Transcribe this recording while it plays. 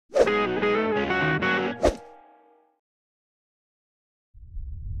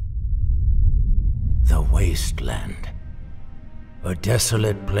wasteland. A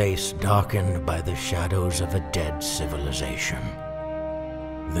desolate place darkened by the shadows of a dead civilization.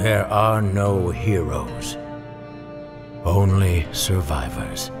 There are no heroes, only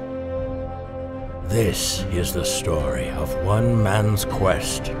survivors. This is the story of one man's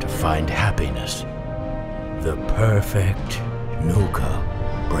quest to find happiness. The perfect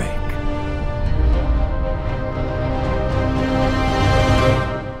Nuka break.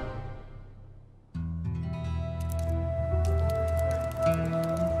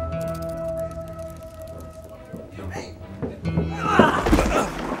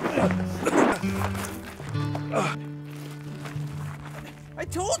 I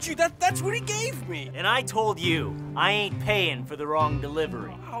told you that's what he gave me. And I told you, I ain't paying for the wrong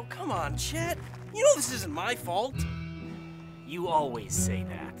delivery. Oh, come on, Chet. You know this isn't my fault. You always say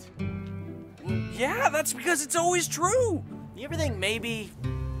that. Yeah, that's because it's always true. You ever think maybe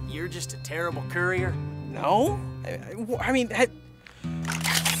you're just a terrible courier? No. I mean,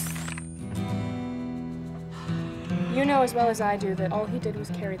 You know as well as I do that all he did was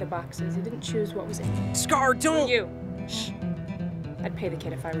carry the boxes. He didn't choose what was in them. Scar, don't. You. Shh. I'd pay the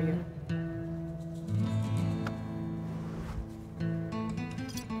kid if I were you.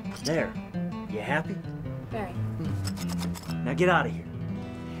 There. You happy? Very. Now get out of here.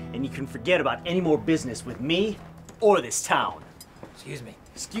 And you can forget about any more business with me or this town. Excuse me.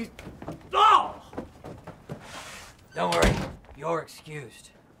 Excuse... Oh! Don't worry. You're excused.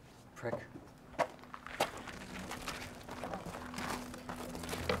 Prick.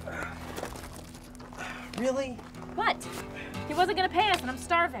 Really? What? He wasn't gonna pay us and I'm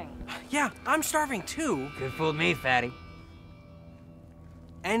starving. Yeah, I'm starving too. Good fooled me, fatty.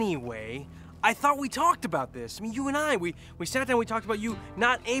 Anyway, I thought we talked about this. I mean, you and I, we sat down, we talked about you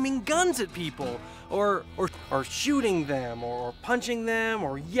not aiming guns at people, or shooting them, or punching them,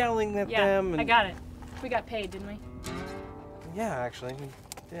 or yelling at them. Yeah, and... I got it. We got paid, didn't we? Yeah, actually, we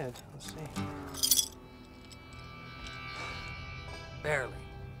did. Let's see. Barely.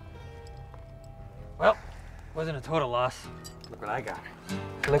 Well, wasn't a total loss. Look what I got.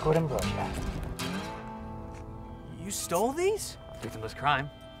 Liquid and brush. You stole these? Victimless crime.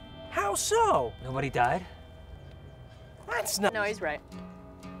 How so? Nobody died. That's not... No, he's right.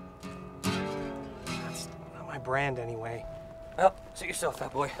 That's not my brand anyway. Well, suit yourself,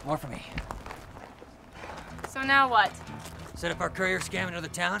 fat boy. More for me. So now what? Set up our courier scam in another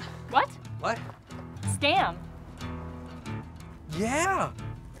town? What? What? Scam. Yeah.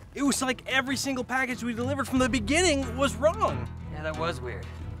 It was like every single package we delivered from the beginning was wrong. Yeah, that was weird.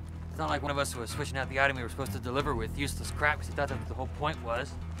 It's not like one of us was switching out the item we were supposed to deliver with useless crap because he thought that's what the whole point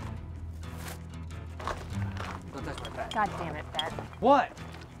was. Don't touch my bag. God damn it, Ben. What?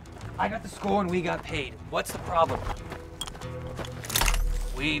 I got the score and we got paid. What's the problem?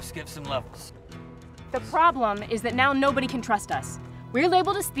 We've skipped some levels. The problem is that now nobody can trust us. We're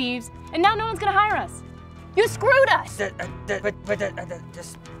labeled as thieves, and now no one's gonna hire us. You screwed us!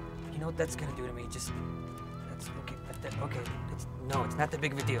 Just, you know what that's gonna do to me? Just, that's okay. Okay, it's not that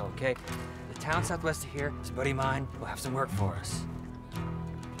big of a deal, okay? The town southwest of here is a buddy of mine. Will have some work for us.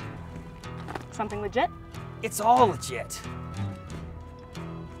 Something legit? It's all legit.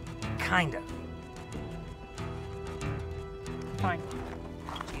 Kinda. Fine.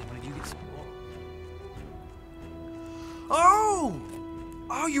 Gee, when did you get some more? Oh!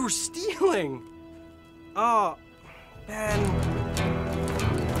 Oh, you were stealing! Oh, Ben.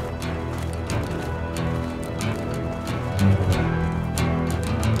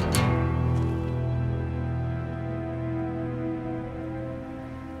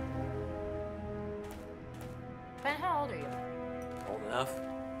 Ben, how old are you? Old enough.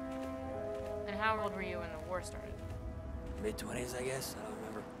 And how old were you when the war started? Mid-20s, I guess. I don't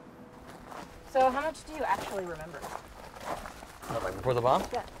remember. So how much do you actually remember? What, like before the bomb?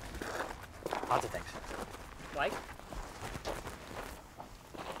 Yeah. Lots of things. Like?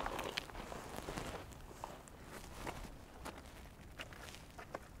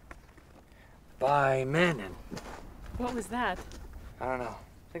 By men and... What was that? I don't know.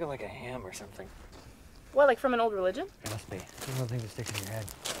 Think of like a ham or something. What, like from an old religion? It must be. It's one of the things that sticks in your head.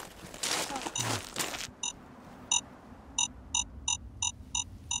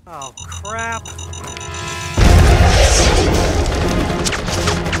 Oh, crap.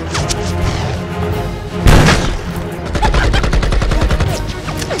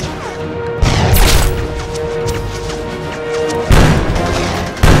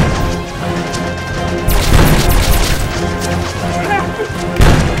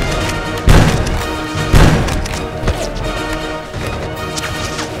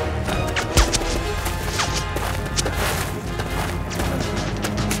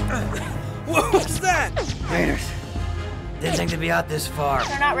 What was that? be out this far.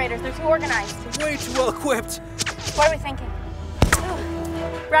 They're not raiders, they're too organized. Way too well equipped. What are we thinking?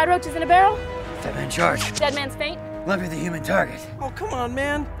 Brad roaches in a barrel? Fat man charge. Dead man's faint? Lumpy the human target. Oh, come on,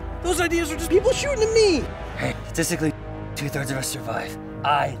 man. Those ideas are just people shooting at me. Hey, statistically, 2/3 of us survive.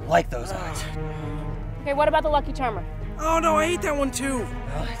 I like those odds. Okay, what about the Lucky Charmer? Oh, no, I hate that one, too.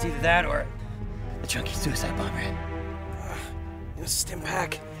 Well, it's either that or a chunky suicide bomber. Stim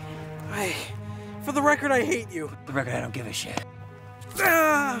pack. For the record, I hate you. For the record, I don't give a shit.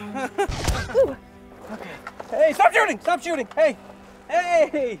 Ah. Okay. Hey, stop shooting! Stop shooting! Hey!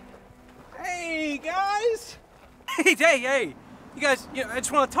 Hey! Hey, guys! Hey! You guys, I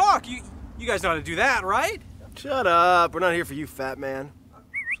just want to talk. You guys know how to do that, right? Shut up. We're not here for you, fat man.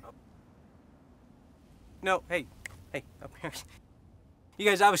 No, hey. You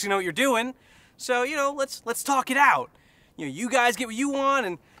guys obviously know what you're doing. So, let's talk it out. You guys get what you want,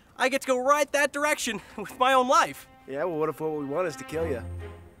 and I get to go right that direction with my own life. Yeah, well, what if what we want is to kill you?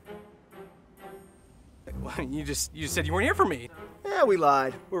 Well, you just said you weren't here for me. Yeah, we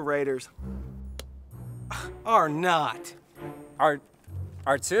lied. We're raiders. Are not. Are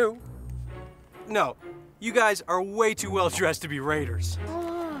two? No, you guys are way too well dressed to be raiders.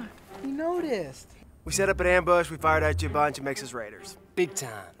 Oh, you noticed. We set up an ambush, we fired at you a bunch, it makes us raiders. Big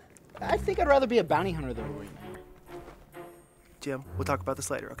time. I think I'd rather be a bounty hunter than a raider. Jim, we'll talk about this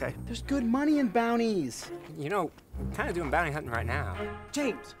later, okay? There's good money in bounties. We're kind of doing bounty hunting right now.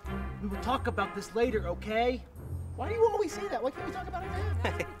 James, we will talk about this later, okay? Why do you always say that? Why can't we talk about it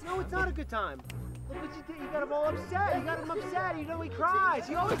now? No, it's not a good time. Look what you did. You got him all upset. You got him upset. He cries.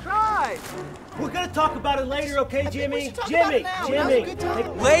 He always cries. We're gonna talk about it later, okay, Jimmy? Jimmy.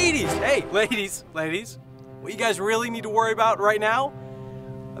 Ladies, hey, ladies. What you guys really need to worry about right now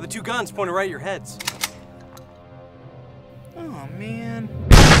are the two guns pointed right at your heads. Oh, man.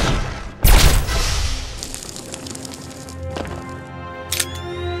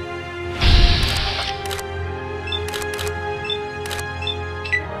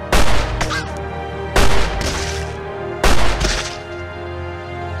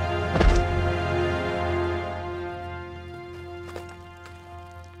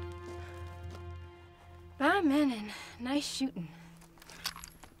 Bye, men, and nice shooting.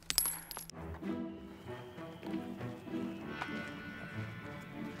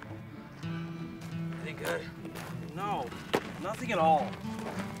 Anything good? No, nothing at all.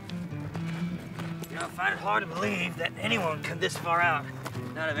 I find it hard to believe that anyone would come this far out,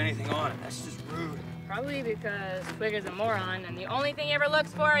 not have anything on it. That's just rude. Probably because Twig is a moron, and the only thing he ever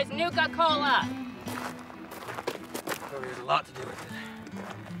looks for is Nuka Cola. Probably has a lot to do with it.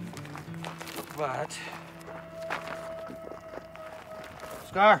 But...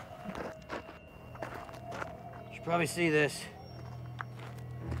 Scar. You should probably see this.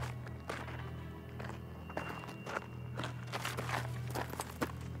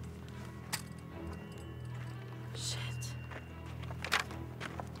 Shit.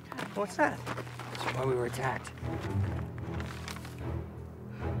 What's that? That's why we were attacked.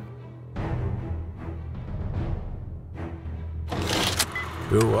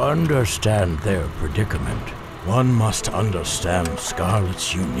 To understand their predicament, one must understand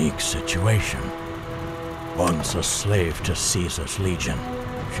Scarlet's unique situation. Once a slave to Caesar's legion,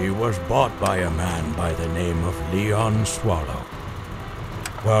 she was bought by a man by the name of Leon Swallow.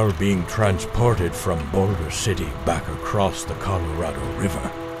 While being transported from Boulder City back across the Colorado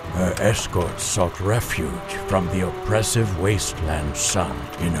River, her escort sought refuge from the oppressive wasteland sun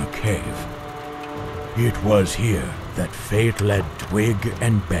in a cave. It was here that fate led Twig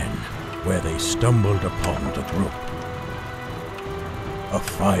and Ben, where they stumbled upon the group. A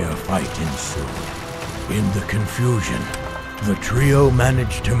firefight ensued. In the confusion, the trio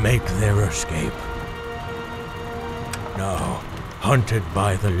managed to make their escape. Now, hunted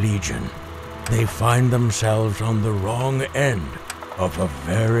by the Legion, they find themselves on the wrong end of a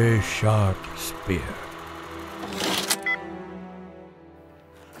very sharp spear.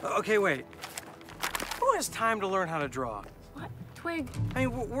 Okay, wait. Who has time to learn how to draw? What? Twig? I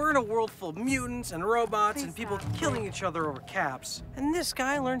mean, we're in a world full of mutants and robots and people killing each other over caps. And this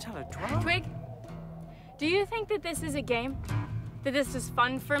guy learns how to draw? Twig? Do you think that this is a game? That this is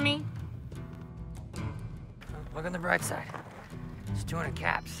fun for me? Look on the bright side. It's 200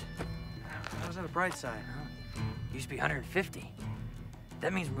 caps. How's that a bright side? Used to be 150.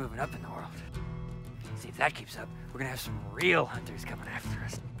 That means we're moving up in the world. See, if that keeps up, we're gonna have some real hunters coming after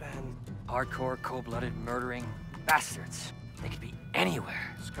us. Ben. Hardcore, cold-blooded, murdering bastards. They could be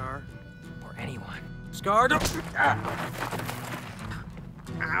anywhere. Scar. Or anyone. Scar, don't...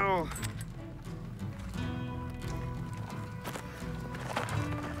 Ow.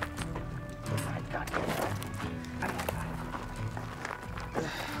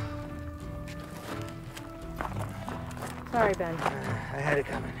 Sorry, Ben. I had it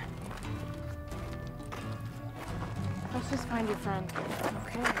coming. Let's just find your friend.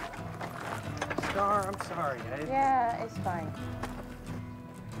 Okay. Scar, I'm sorry. Yeah, it's fine.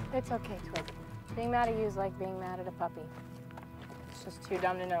 It's okay, Twig. Being mad at you is like being mad at a puppy. It's just too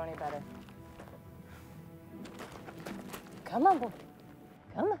dumb to know any better. Come on, boy.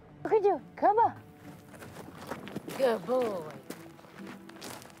 Come on. Look at you. Come on. Good boy.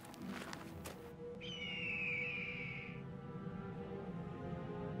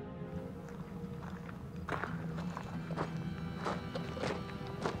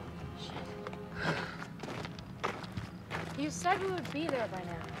 You said we would be there by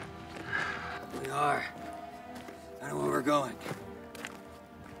now. We are. I know where we're going.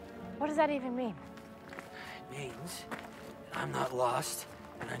 What does that even mean? It means that I'm not lost,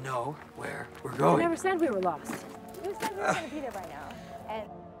 and I know where we're You going. never said we were lost. You said we were going to be there by now. And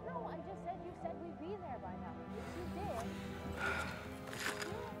no, I just said you said we'd be there by now. Yes, you did.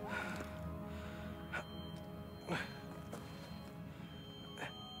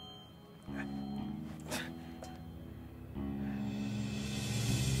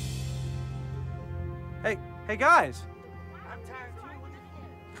 Hey guys! I'm tired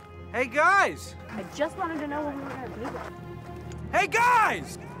too. Hey guys! I just wanted to know when we were going to be there. Hey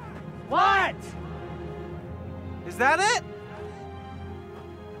guys! What? Is that it?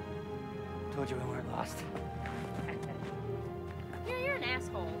 Told you we weren't lost. You're an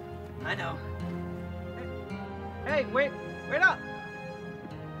asshole. I know. Hey, wait up!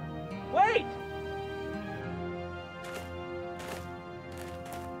 Wait!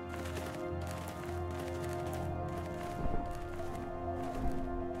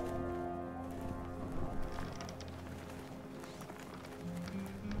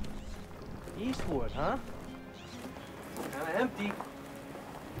 Eastwood, huh? Kinda empty.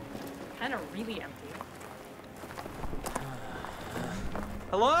 Kind of really empty.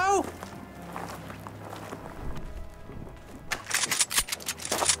 Hello?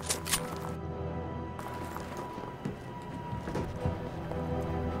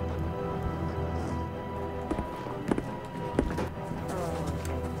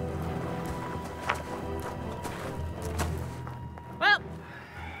 Well,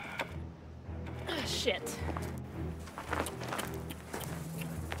 shit.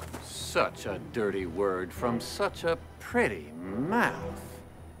 Such a dirty word from such a pretty mouth.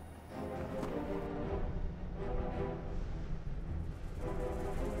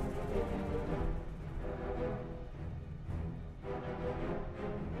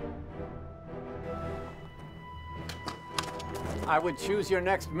 I would choose your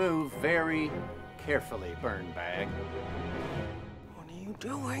next move very carefully, Burnbag. What are you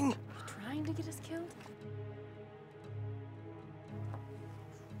doing? Trying to get us killed?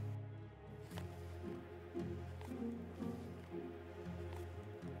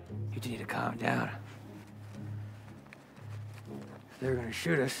 You two need to calm down. If they're gonna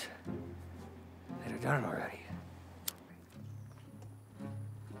shoot us, they'd have done it already.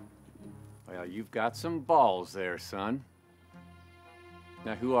 Well, you've got some balls there, son.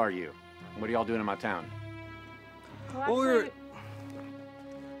 Now, who are you? What are y'all doing in my town? Well, we're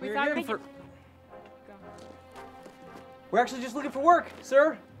thought here we for. could- We're actually just looking for work,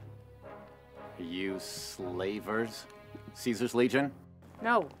 sir. Are you slavers? Caesar's Legion?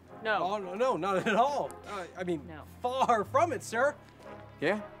 No, no. Oh no, not at all. I mean, No. far from it, sir.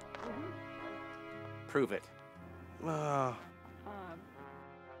 Yeah? Prove it. Oh,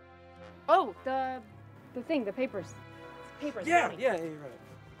 the thing, the papers. Papers. Yeah, money. yeah, you're right.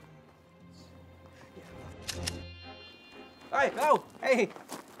 Hey, oh,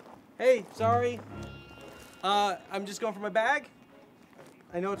 hey, sorry. I'm just going for my bag.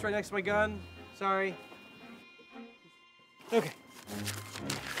 I know it's right next to my gun. Sorry. Okay.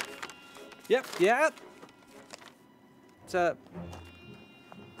 Yep. It's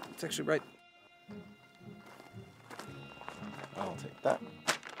actually right. I'll take that.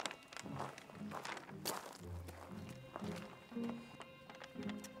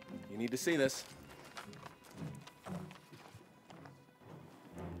 You need to see this.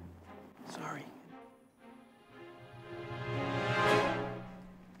 Sorry.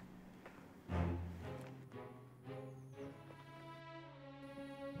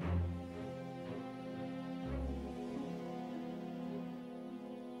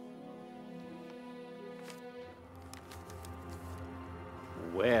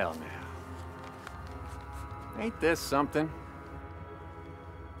 Well, now. Ain't this something?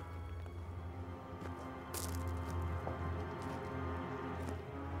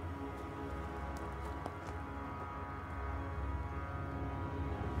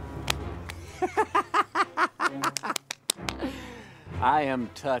 I am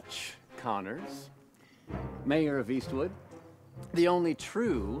Touch Connors, mayor of Eastwood, the only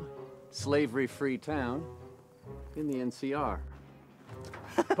true slavery-free town in the NCR.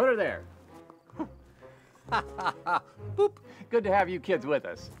 Put her there. Boop. Good to have you kids with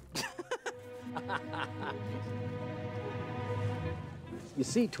us. You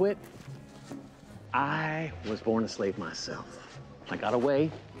see, Twit, I was born a slave myself. I got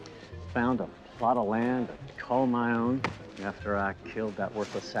away, found a plot of land to call my own after I killed that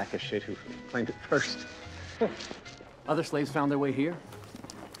worthless sack of shit who claimed it first. Other slaves found their way here,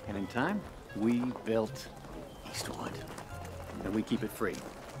 and in time, we built Eastwood, and we keep it free.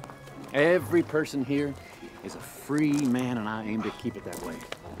 Every person here is a free man, and I aim to keep it that way.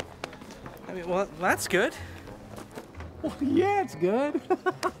 I mean, well, that's good. Well, yeah, it's good.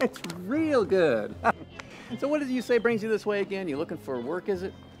 It's real good. So what did you say brings you this way again? You looking for work, is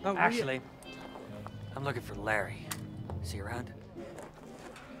it? Oh, Actually, I'm looking for Larry. Is he around?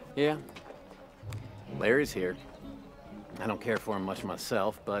 Yeah. Larry's here. I don't care for him much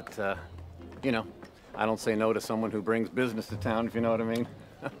myself, but, you know, I don't say no to someone who brings business to town, if you know what I mean.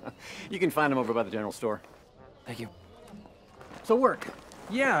 You can find him over by the general store. Thank you. So work.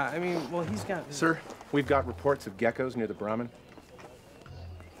 Yeah, I mean, well, he's got... Sir, we've got reports of geckos near the Brahmin.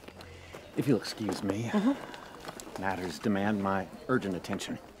 If you'll excuse me, matters demand my urgent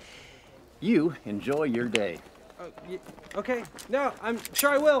attention. You enjoy your day. Okay, no, I'm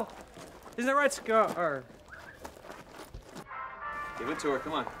sure I will. Isn't that right, Scar? Give it to her,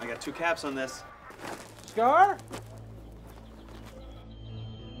 come on. I got 2 caps on this. Scar?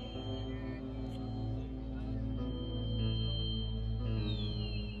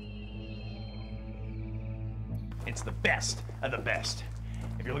 It's the best of the best.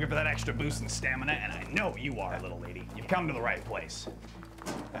 If you're looking for that extra boost in stamina, and I know you are, little lady, you've come to the right place.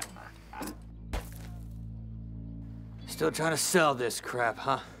 Still trying to sell this crap,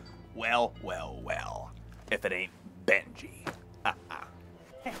 huh? Well, well, well. If it ain't Benji.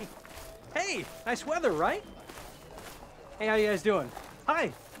 Hey, nice weather, right? Hey, how you guys doing?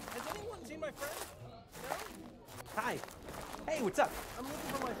 Hi. Has anyone seen my friend? No? Hi. Hey, what's up? I'm looking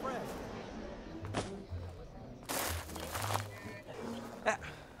for my friend.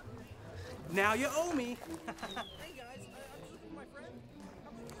 Now you owe me. Hey guys, I'm looking for my friend.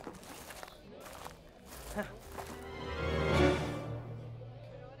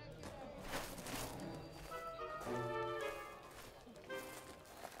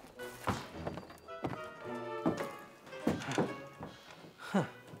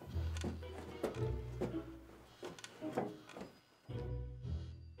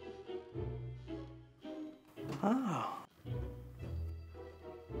 Oh.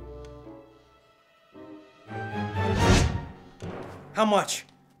 How much?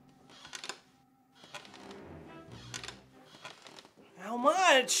 How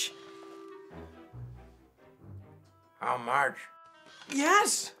much? How much?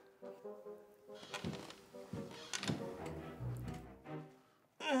 Yes!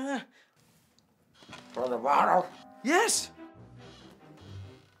 For the bottle? Yes!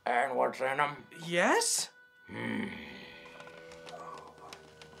 And what's in them? Yes?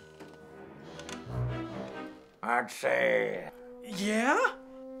 I'd say... Yeah?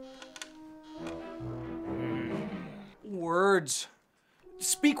 Words.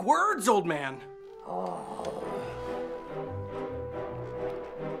 Speak words, old man.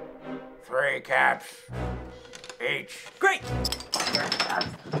 3 caps. Each. Great!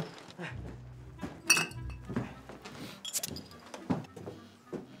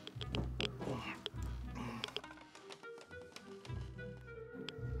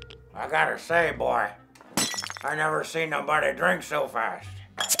 I gotta say, boy, I never seen nobody drink so fast.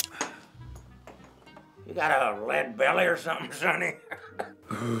 You got a lead belly or something, Sonny?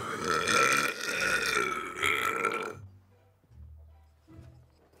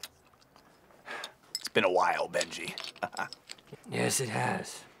 It's been a while, Benji. Yes, it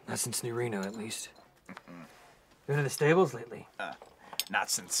has. Not since New Reno, at least. Been to the stables lately?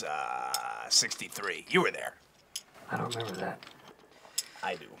 Not since, 63. You were there. I don't remember that.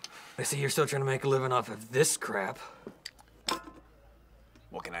 I do. I see you're still trying to make a living off of this crap.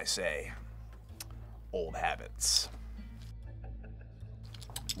 What can I say? Old habits.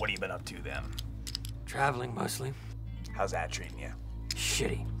 What have you been up to then? Traveling, mostly. How's that treating you?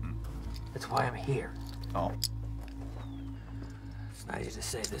 Shitty. That's why I'm here. Oh? It's not easy to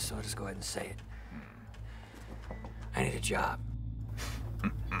say this, so I'll just go ahead and say it. I need a job.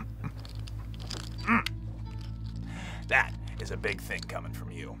 That is a big thing coming from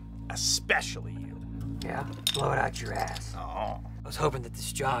you. Especially you. Yeah? Blow it out your ass. Oh. I was hoping that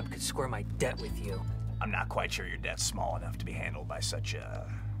this job could square my debt with you. I'm not quite sure your debt's small enough to be handled by such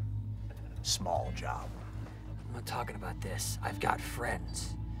a small job. I'm not talking about this. I've got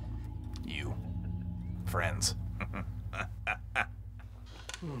friends. You? Friends? Do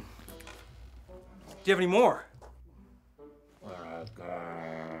you have any more?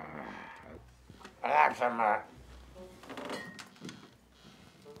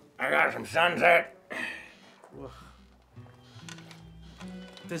 I got some Sunset.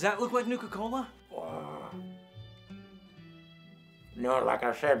 Does that look like Nuka Cola? No, like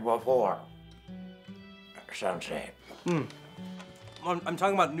I said before. Sunset. I'm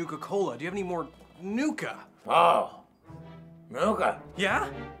talking about Nuka Cola. Do you have any more Nuka? Oh, Nuka? Yeah?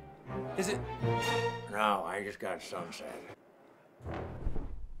 Is it? No, I just got Sunset.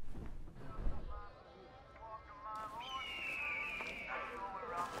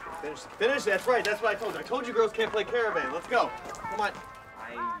 Finish. That's right. That's what I told you. I told you girls can't play caravan. Let's go. Come on.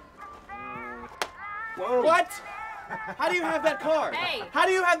 Whoa. What? How do you have that card? Hey. How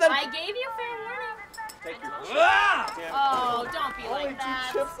do you have that? I gave you fair warning. Take your Oh, don't be like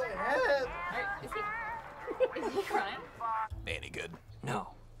that. Only 2 chips ahead. Is he crying? Any good?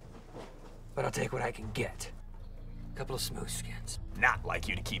 No. But I'll take what I can get. A couple of smooth skins. Not like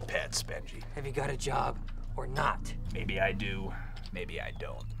you to keep pets, Benji. Have you got a job or not? Maybe I do, maybe I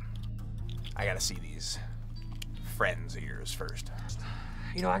don't. I gotta see these friends of yours first.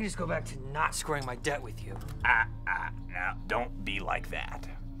 You know, I can just go back to not squaring my debt with you. Now, don't be like that.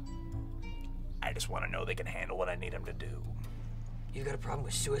 I just want to know they can handle what I need them to do. You got a problem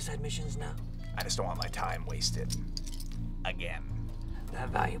with suicide missions now? I just don't want my time wasted. Again. That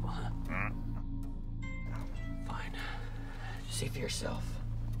valuable, huh? Fine. See for yourself.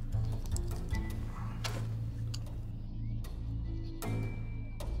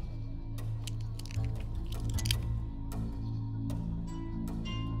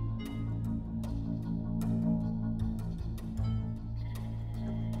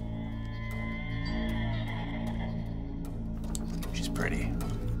 She's pretty.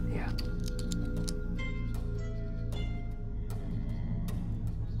 Yeah.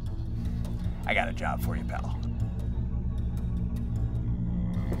 I got a job for you, pal.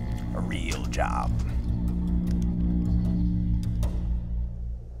 A real job.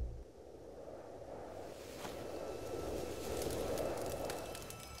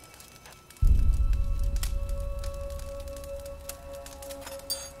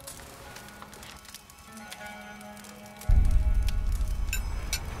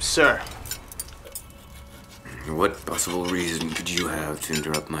 Sir. What possible reason could you have to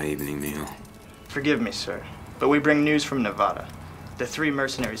interrupt my evening meal? Forgive me, sir, but we bring news from Nevada. The 3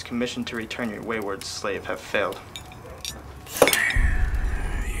 mercenaries commissioned to return your wayward slave have failed.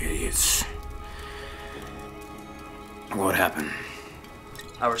 Idiots. What happened?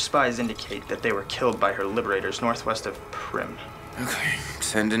 Our spies indicate that they were killed by her liberators northwest of Prim. Okay.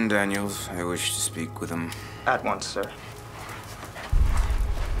 Send in Daniels. I wish to speak with him. At once, sir.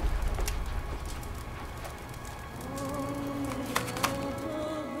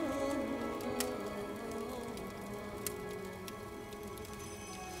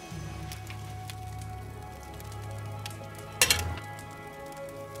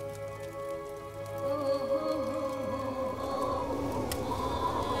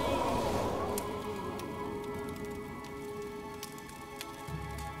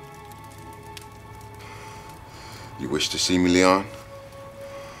 You wish to see me, Leon?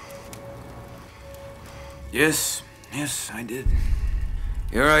 Yes, I did.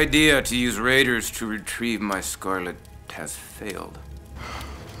 Your idea to use raiders to retrieve my Scarlet has failed.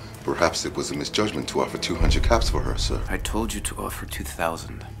 Perhaps it was a misjudgment to offer 200 caps for her, sir. I told you to offer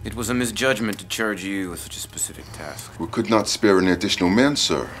 2,000. It was a misjudgment to charge you with such a specific task. We could not spare any additional men,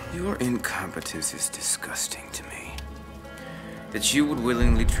 sir. Your incompetence is disgusting to me. That you would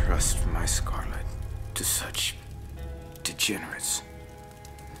willingly trust my Scarlet to such degenerates.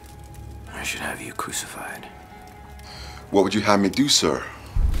 I should have you crucified. What would you have me do, sir?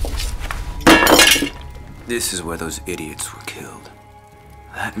 This is where those idiots were killed.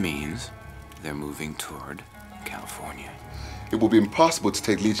 That means they're moving toward California. It will be impossible to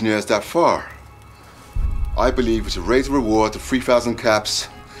take legionnaires that far. I believe we should raise the reward to 3,000 caps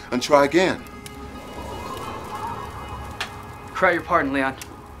and try again. Cry your pardon, Leon.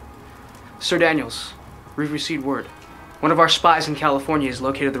 Sir Daniels, we've received word. One of our spies in California has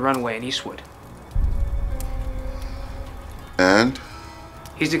located the runaway in Eastwood. And?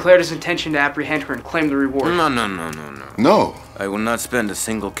 He's declared his intention to apprehend her and claim the reward. No. No? I will not spend a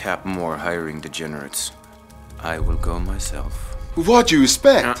single cap more hiring degenerates. I will go myself. With what do you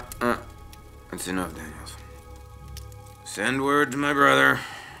expect? That's enough, Daniels. Send word to my brother.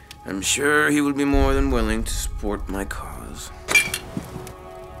 I'm sure he would be more than willing to support my cause.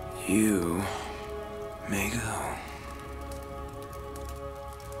 You may go.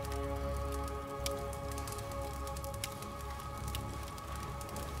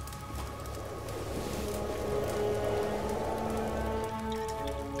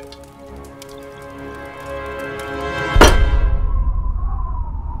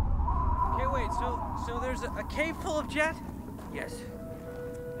 So there's a cave full of jet? Yes.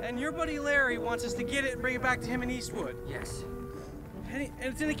 And your buddy Larry wants us to get it and bring it back to him in Eastwood? Yes. And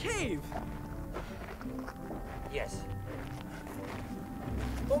it's in a cave? Yes.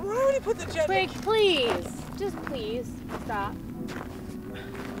 Well, why would he put the jet Twig, please. Just please. Stop.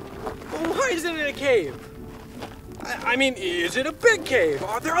 Well, why is it in a cave? I mean, is it a big cave?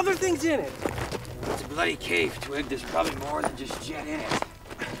 Are there other things in it? It's a bloody cave, Twig. There's probably more than just jet in it.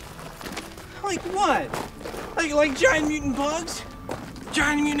 Like what? Like giant mutant bugs?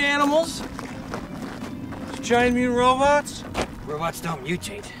 Giant mutant animals? Giant mutant robots? Robots don't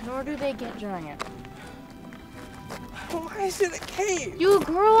mutate. Nor do they get giant. Why is it a cave? You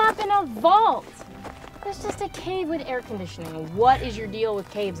grew up in a vault. It's just a cave with air conditioning. What is your deal with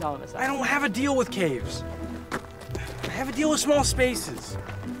caves all of a sudden? I don't have a deal with caves. I have a deal with small spaces.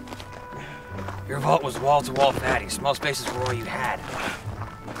 Your vault was wall-to-wall fatty. Small spaces were all you had.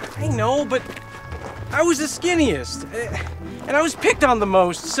 I know, but I was the skinniest. And I was picked on the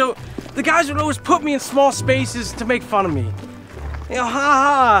most, so the guys would always put me in small spaces to make fun of me. You know, ha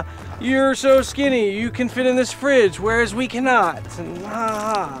ha, you're so skinny, you can fit in this fridge, whereas we cannot. And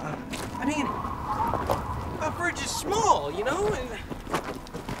ha ha. I mean, a fridge is small, you know? And,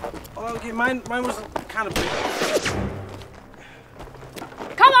 well, okay, mine was kind of big.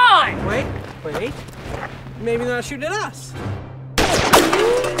 Come on! Wait. Maybe they're not shooting at us.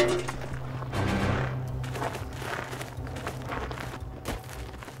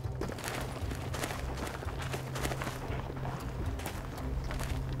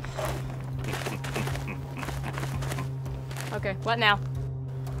 Okay, what now?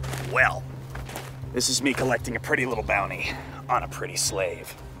 Well, this is me collecting a pretty little bounty on a pretty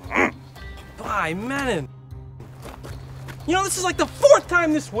slave. Bye, Menon. You know, this is like the 4th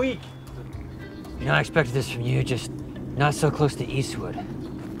time this week. You know, I expected this from you, just not so close to Eastwood.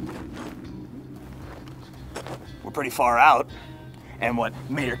 We're pretty far out, and what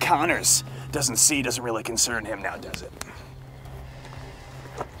Mayor Connors doesn't see doesn't really concern him now, does it?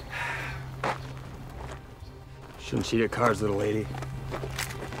 Shouldn't cheat at cards, little lady.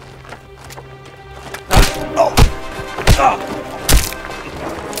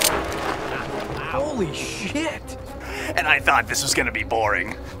 Holy shit! And I thought this was gonna be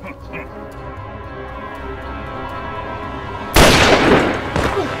boring.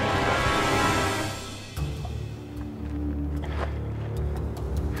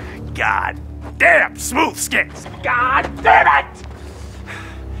 God damn smooth skins! God damn it!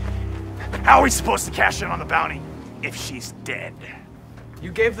 How are we supposed to cash in on the bounty if she's dead?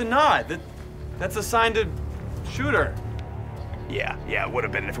 You gave the nod. That's a sign to shoot her. Yeah, it would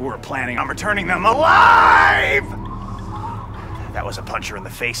have been if we were planning on returning them alive! That was a punch her in the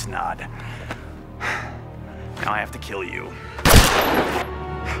face nod. Now I have to kill you.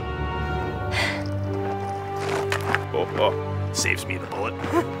 Oh, saves me the bullet.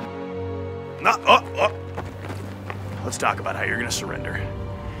 Let's talk about how you're gonna surrender.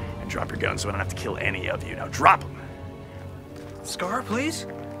 And drop your gun so I don't have to kill any of you. Now drop them. Scar, please?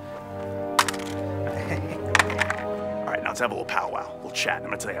 Alright, now let's have a little powwow. We'll chat, and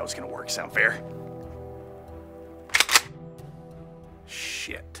I'm gonna tell you how it's gonna work. Sound fair?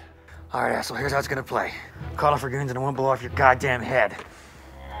 Shit. Alright, asshole, here's how it's gonna play. Call off for goons and I won't blow off your goddamn head.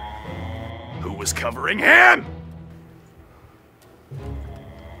 Who was covering him?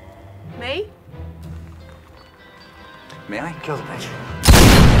 Me? May I? Kill the bitch.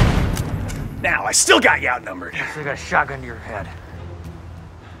 Now, I still got you outnumbered. I still got a shotgun to your head.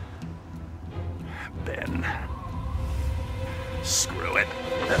 Ben. Screw it.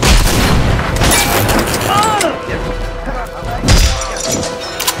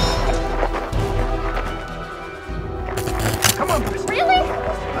 Come on, really?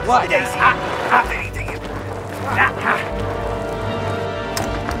 What?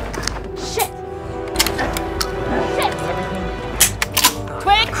 Shit!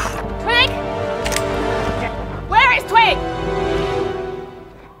 Twig! Twig! Where is Twig?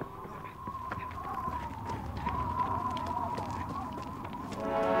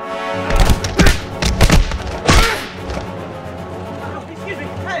 Excuse me.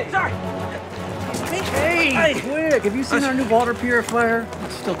 Hey, sorry. Hey, Twig, have you seen our new water purifier?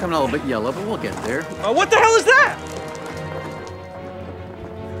 It's still coming out a little bit yellow, but we'll get there. What the hell is that?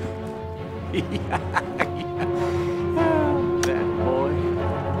 Bad boy.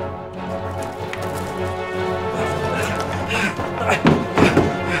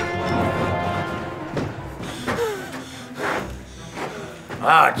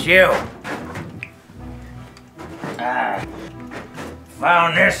 Oh, it's you.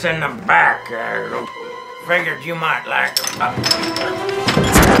 Found this in the back. Figured you might like it.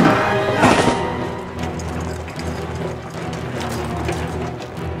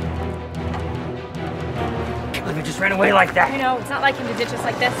 Can't believe you just ran away like that. You know, it's not like him to ditch us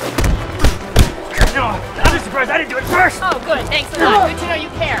like this. No, I'm just surprised I didn't do it first. Oh, good. Thanks a lot. Good to know you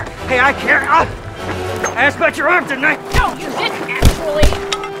care. Hey, I care. I asked about your arm, didn't I? No, you didn't, actually.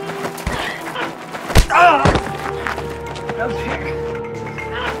 Okay.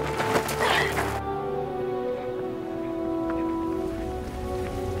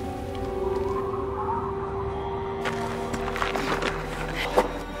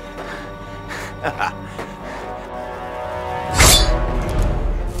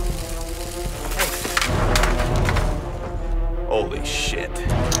 Holy shit.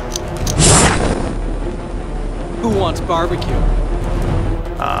 Who wants barbecue?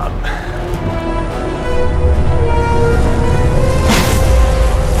 All right.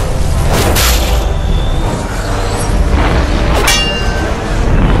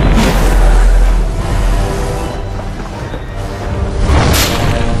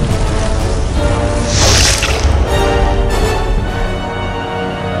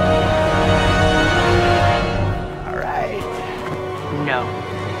 No.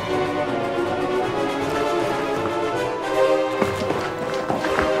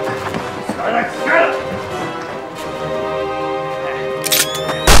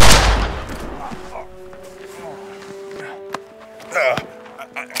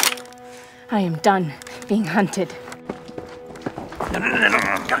 I am done being hunted. No.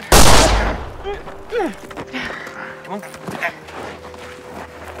 Come on.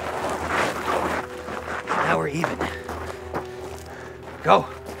 Now we're even. Go.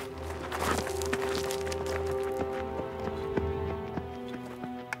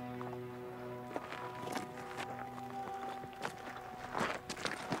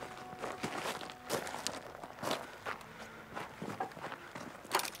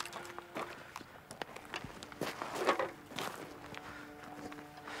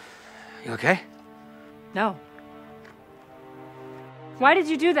 You okay? No. Why did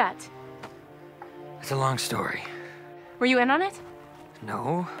you do that? It's a long story. Were you in on it?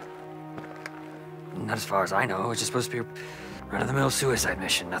 No. Not as far as I know. It was just supposed to be a run-of-the-mill suicide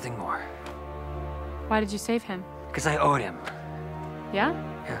mission, nothing more. Why did you save him? Because I owed him. Yeah?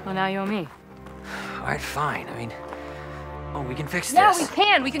 Yeah. Well, now you owe me. All right, fine. I mean, we can fix Yeah, this. we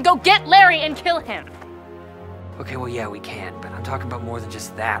can. We can go get Larry and kill him. Okay, well, yeah, we can, but I'm talking about more than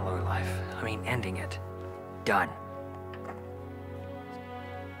just that, Lorelife. I mean, ending it. Done.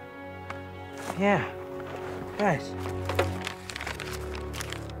 Yeah. Guys.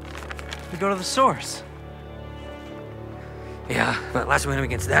 We go to the source. Yeah, but last we went up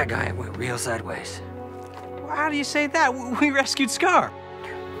against that guy, it went real sideways. Well, how do you say that? We rescued Scar.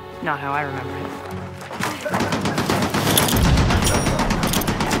 Not how I remember it.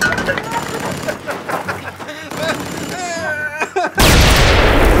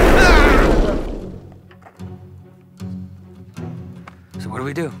 So what do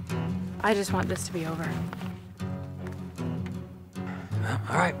we do? I just want this to be over. Well,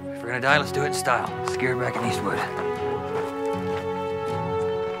 all right, if we're gonna die, let's do it in style. Scare back in Eastwood.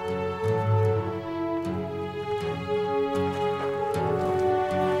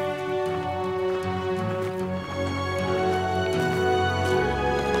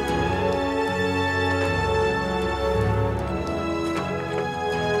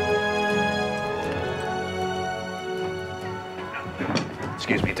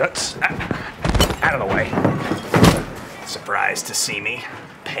 Excuse me, Toots. Out of the way. Surprised to see me.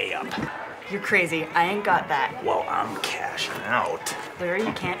 Pay up. You're crazy. I ain't got that. Well, I'm cashing out. Larry,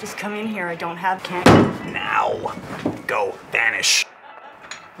 you can't just come in here. I don't have Now. Go. Vanish.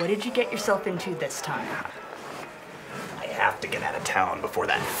 What did you get yourself into this time? I have to get out of town before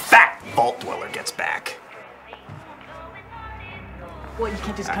that fat vault dweller gets back. Well, you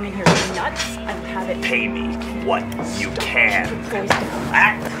can't just come in here and be nuts. I don't have it. Pay me what you can.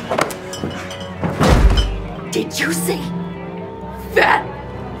 Did you say fat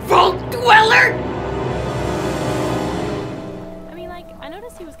vault dweller? I mean, like, I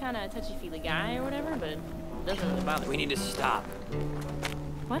noticed he was kind of a touchy-feely guy or whatever, but it doesn't really bother me. We need to stop.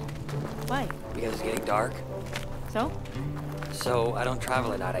 What? Why? Because it's getting dark. So? So I don't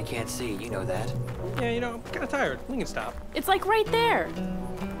travel at night. I can't see. You know that. Yeah, you know, I'm kind of tired. We can stop. It's like right there.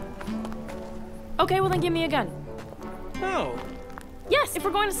 Okay, well then give me a gun. No. Yes, if we're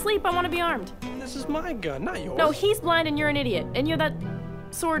going to sleep, I want to be armed. This is my gun, not yours. No, he's blind and you're an idiot. And you're that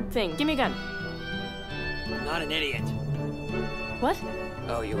sword thing. Give me a gun. I'm not an idiot. What?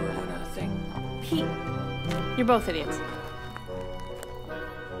 Oh, you were on a thing. Pete. You're both idiots.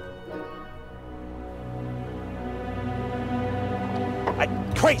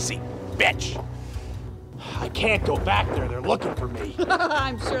 Crazy bitch! I can't go back there. They're looking for me.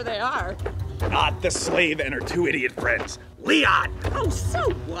 I'm sure they are. Not the slave and her two idiot friends. Leon! Oh,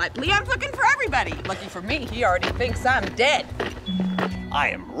 so what? Leon's looking for everybody. Lucky for me, he already thinks I'm dead. I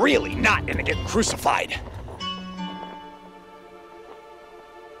am really not gonna get crucified.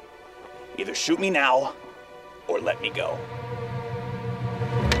 Either shoot me now, or let me go.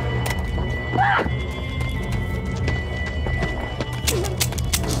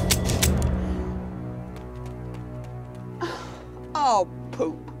 Oh,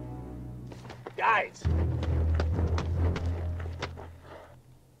 poop. Guys!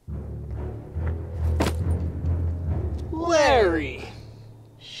 Larry!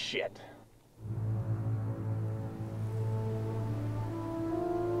 Shit.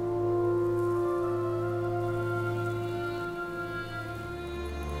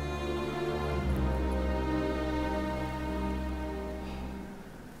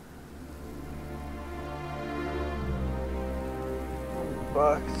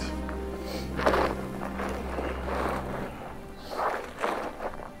 Bucks.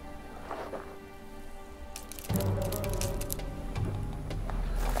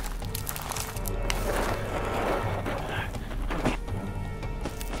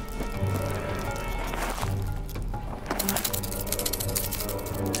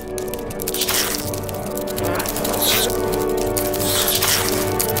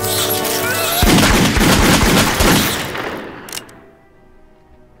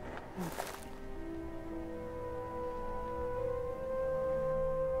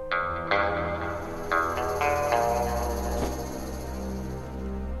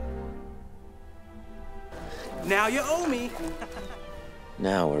 Now you owe me.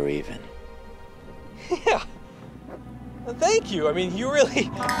 Now we're even. Yeah. Thank you. I mean, you really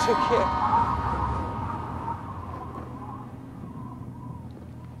took care.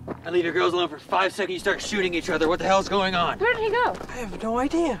 I leave your girls alone for 5 seconds, you start shooting each other. What the hell's going on? Where did he go? I have no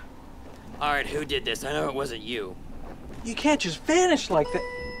idea. All right, who did this? I know it wasn't you. You can't just vanish like that.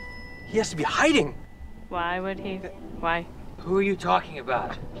 He has to be hiding. Why would he? Why? Who are you talking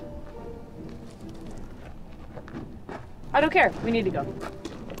about? I don't care. We need to go.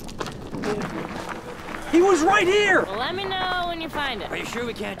 He was right here! Well, let me know when you find it. Are you sure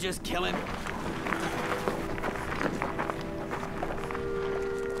we can't just kill him?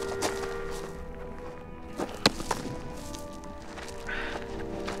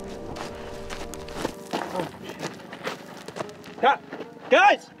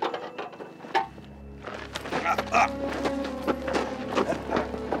 Guys!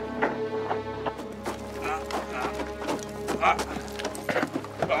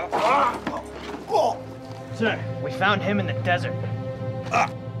 Sir, we found him in the desert.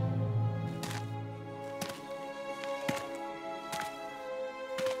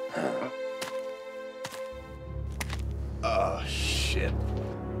 Oh, shit.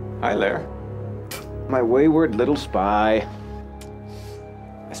 Hi there. My wayward little spy.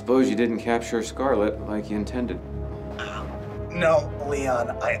 I suppose you didn't capture Scarlet like you intended. No, Leon,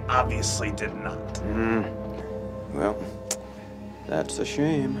 I obviously did not. Well, that's a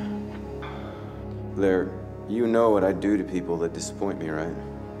shame. Blair, you know what I do to people that disappoint me, right?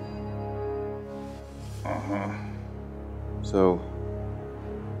 Uh-huh. So,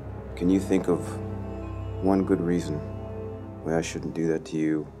 can you think of one good reason why I shouldn't do that to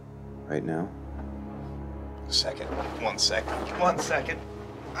you right now? Second. 1 second. 1 second.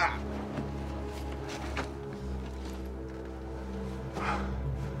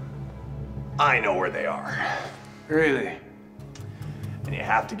 I know where they are. Really? And you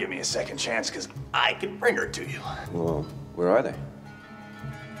have to give me a second chance, because I can bring her to you. Well, where are they?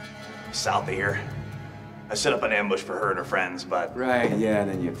 South of here. I set up an ambush for her and her friends, but... Right, yeah, and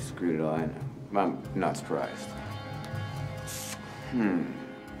then you screwed it all. I know. I'm not surprised.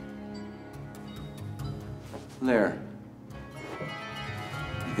 Blair,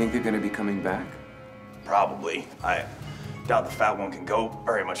 you think they're gonna be coming back? Probably. I doubt the fat one can go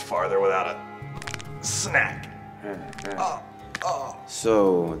very much farther without a snack.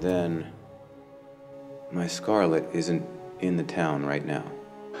 So then, my Scarlet isn't in the town right now.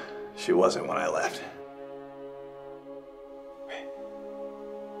 She wasn't when I left.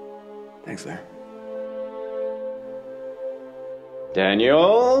 Thanks, Blair.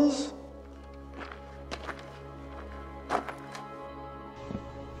 Daniels?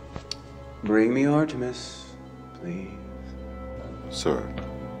 Bring me Artemis, please. Sir,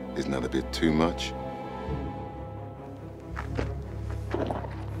 isn't that a bit too much?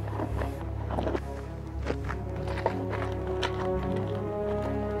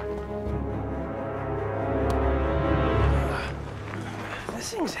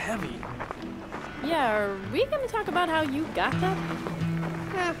 This thing's heavy. Yeah, are we gonna talk about how you got that?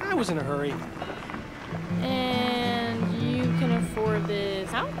 I was in a hurry. And you can afford this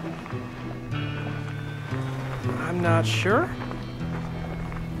how? I'm not sure.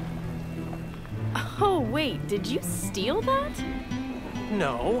 Oh, wait, did you steal that?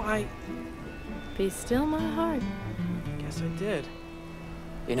 No, Be still my heart. Guess I did.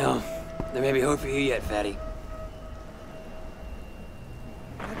 You know, there may be hope for you yet, fatty.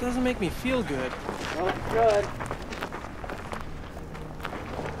 That doesn't make me feel good. Oh, good.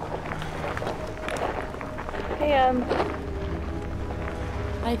 Hey,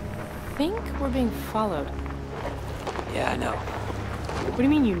 I think we're being followed. Yeah, I know. What do you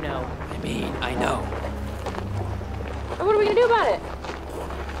mean you know? I mean, I know. And what are we gonna do about it?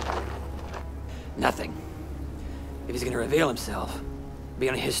 Nothing. If he's gonna reveal himself, it'll be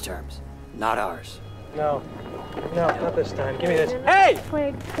on his terms, not ours. No, not this time. Give me this. Hey!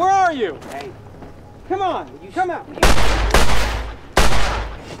 Twig. Where are you? Hey. Come on, come out.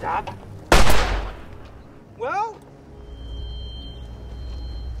 Stop. Well?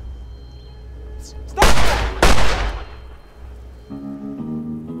 Stop!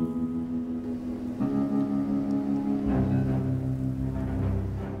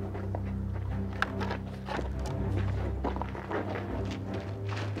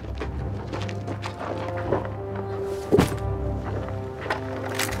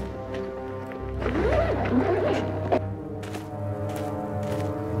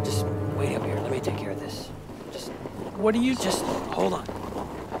 Just wait up here. Let me take care of this. What do you... Just hold on.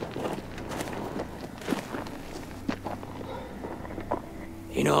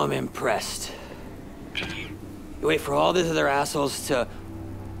 You know, I'm impressed. You wait for all these other assholes to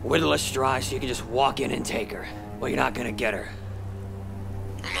whittle us dry so you can just walk in and take her. Well, you're not gonna get her.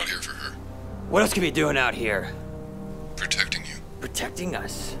 I'm not here for her. What else could we be doing out here? Protecting you. Protecting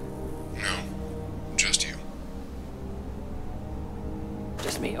us? No, just you.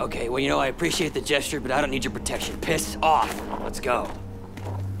 Just me. Okay, well, you know, I appreciate the gesture, but I don't need your protection. Piss off. Let's go.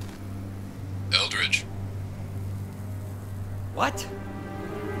 Eldridge. What?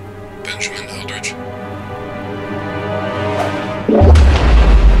 Benjamin Eldridge.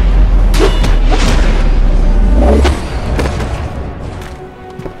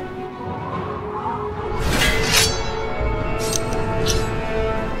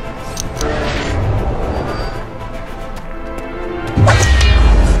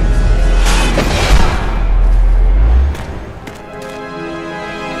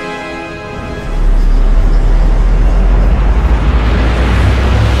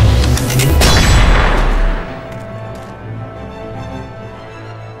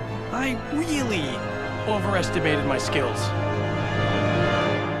 I really overestimated my skills.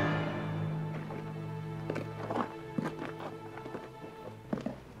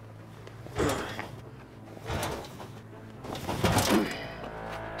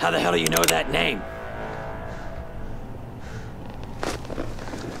 How the hell do you know that name?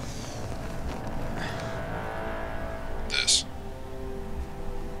 This.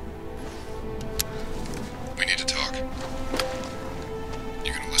 We need to talk.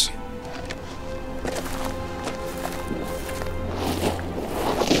 You gonna listen?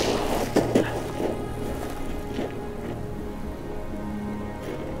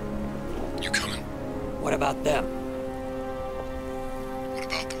 You coming? What about them? What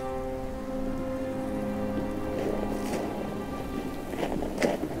about them?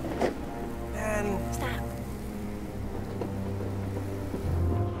 Man. Stop.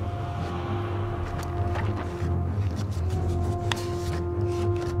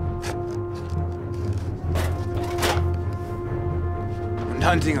 When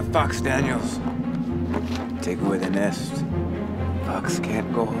hunting a fox, Daniels, take away the nest. Fox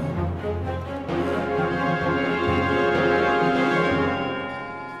can't go home.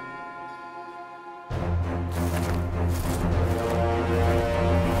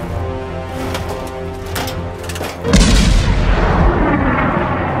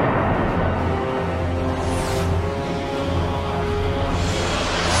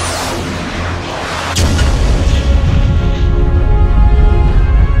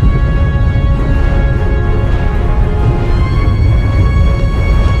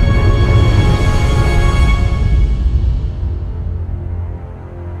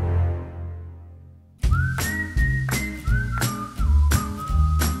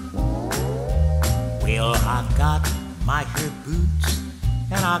 Well, I've got my here boots,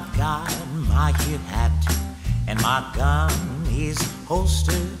 and I've got my here hat, and my gun is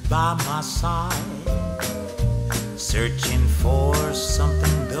holstered by my side. Searching for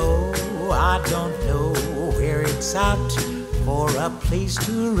something though, I don't know where it's at, for a place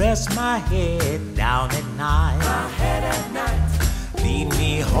to rest my head down at night. My head at night. Lead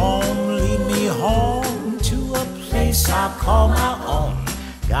me home to a place I call my own.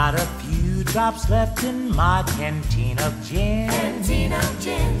 Got a few drops left in my canteen of gin.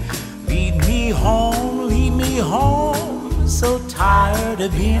 Lead me home, so tired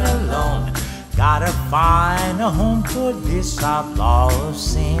of being alone. Gotta find a home for this outlaw of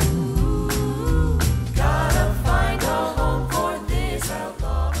sin.